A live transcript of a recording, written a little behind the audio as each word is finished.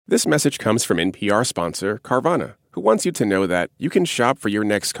This message comes from NPR sponsor Carvana, who wants you to know that you can shop for your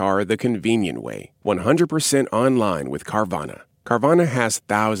next car the convenient way, 100% online with Carvana. Carvana has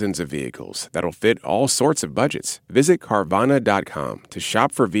thousands of vehicles that'll fit all sorts of budgets. Visit Carvana.com to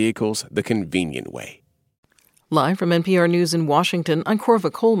shop for vehicles the convenient way. Live from NPR News in Washington, I'm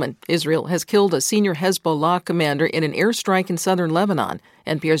Korva Coleman. Israel has killed a senior Hezbollah commander in an airstrike in southern Lebanon.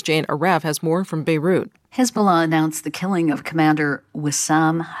 NPR's Jane Araf has more from Beirut. Hezbollah announced the killing of Commander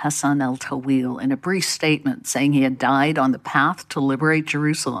Wissam Hassan al-Tawil in a brief statement, saying he had died on the path to liberate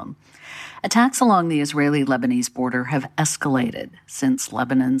Jerusalem. Attacks along the Israeli-Lebanese border have escalated since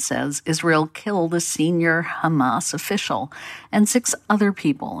Lebanon says Israel killed a senior Hamas official and 6 other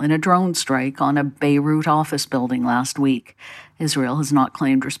people in a drone strike on a Beirut office building last week. Israel has not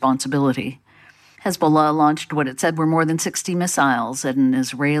claimed responsibility. Hezbollah launched what it said were more than 60 missiles at an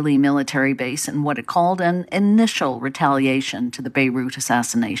Israeli military base in what it called an initial retaliation to the Beirut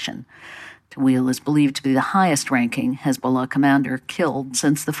assassination. Tawil is believed to be the highest-ranking Hezbollah commander killed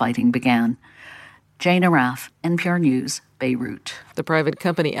since the fighting began. Jane Araf, NPR News, Beirut. The private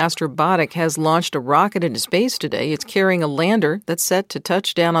company Astrobotic has launched a rocket into space today. It's carrying a lander that's set to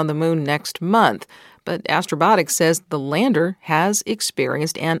touch down on the moon next month. But Astrobotic says the lander has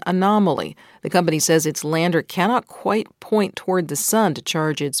experienced an anomaly. The company says its lander cannot quite point toward the sun to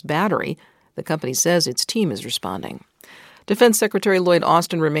charge its battery. The company says its team is responding. Defense Secretary Lloyd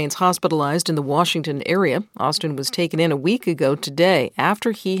Austin remains hospitalized in the Washington area. Austin was taken in a week ago today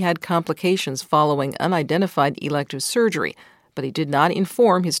after he had complications following unidentified elective surgery. But he did not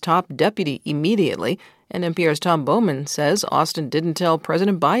inform his top deputy immediately, and NPR's Tom Bowman says Austin didn't tell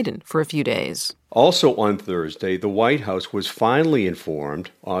President Biden for a few days. Also on Thursday, the White House was finally informed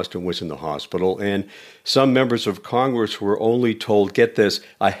Austin was in the hospital, and some members of Congress were only told, get this,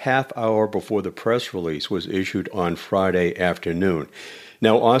 a half hour before the press release was issued on Friday afternoon.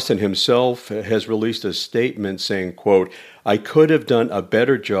 Now, Austin himself has released a statement saying, quote, I could have done a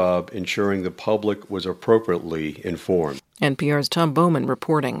better job ensuring the public was appropriately informed. NPR's Tom Bowman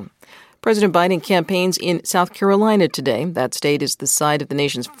reporting. President Biden campaigns in South Carolina today. That state is the site of the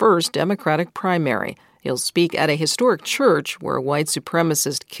nation's first Democratic primary. He'll speak at a historic church where a white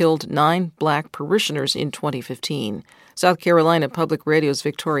supremacist killed 9 black parishioners in 2015. South Carolina Public Radio's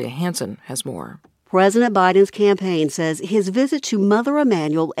Victoria Hansen has more. President Biden's campaign says his visit to Mother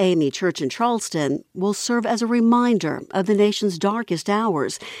Emanuel AME Church in Charleston will serve as a reminder of the nation's darkest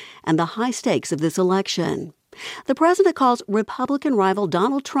hours and the high stakes of this election. The president calls Republican rival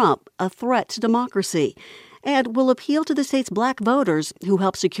Donald Trump a threat to democracy and will appeal to the state's black voters who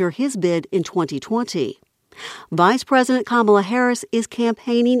helped secure his bid in 2020. Vice President Kamala Harris is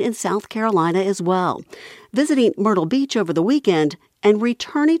campaigning in South Carolina as well, visiting Myrtle Beach over the weekend and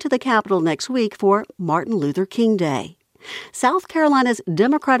returning to the Capitol next week for Martin Luther King Day. South Carolina's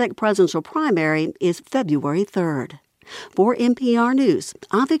Democratic presidential primary is February 3rd. For NPR News,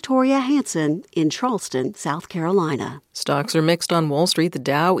 I'm Victoria Hansen in Charleston, South Carolina. Stocks are mixed on Wall Street. The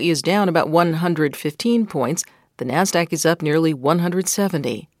Dow is down about 115 points. The Nasdaq is up nearly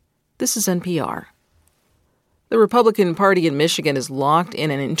 170. This is NPR. The Republican Party in Michigan is locked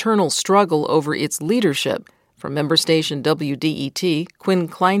in an internal struggle over its leadership. From member station WDET, Quinn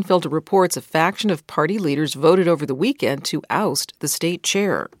Kleinfelter reports a faction of party leaders voted over the weekend to oust the state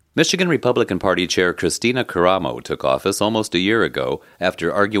chair. Michigan Republican Party Chair Christina Caramo took office almost a year ago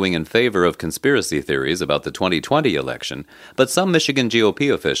after arguing in favor of conspiracy theories about the 2020 election, but some Michigan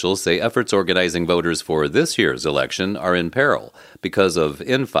GOP officials say efforts organizing voters for this year's election are in peril because of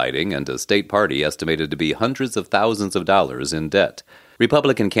infighting and a state party estimated to be hundreds of thousands of dollars in debt.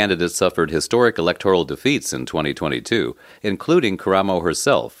 Republican candidates suffered historic electoral defeats in 2022, including Caramo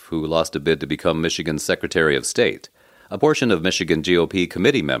herself, who lost a bid to become Michigan's Secretary of State. A portion of Michigan GOP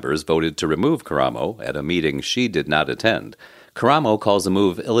committee members voted to remove Caramo at a meeting she did not attend. Caramo calls the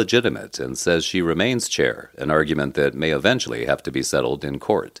move illegitimate and says she remains chair, an argument that may eventually have to be settled in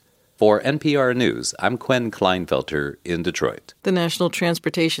court. For NPR News, I'm Quinn Kleinfelter in Detroit. The National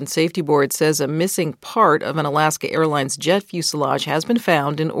Transportation Safety Board says a missing part of an Alaska Airlines jet fuselage has been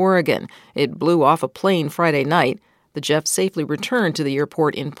found in Oregon. It blew off a plane Friday night. The jet safely returned to the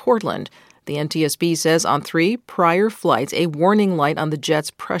airport in Portland. The NTSB says on 3 prior flights, a warning light on the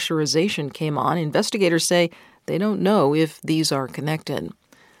jet's pressurization came on. Investigators say they don't know if these are connected.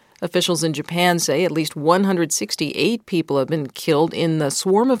 Officials in Japan say at least 168 people have been killed in the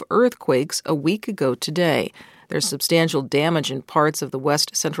swarm of earthquakes a week ago today. There's substantial damage in parts of the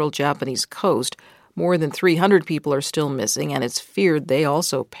west-central Japanese coast. More than 300 people are still missing, and it's feared they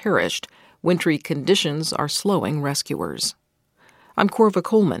also perished. Wintry conditions are slowing rescuers. I'm Korva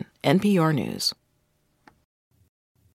Coleman, NPR News.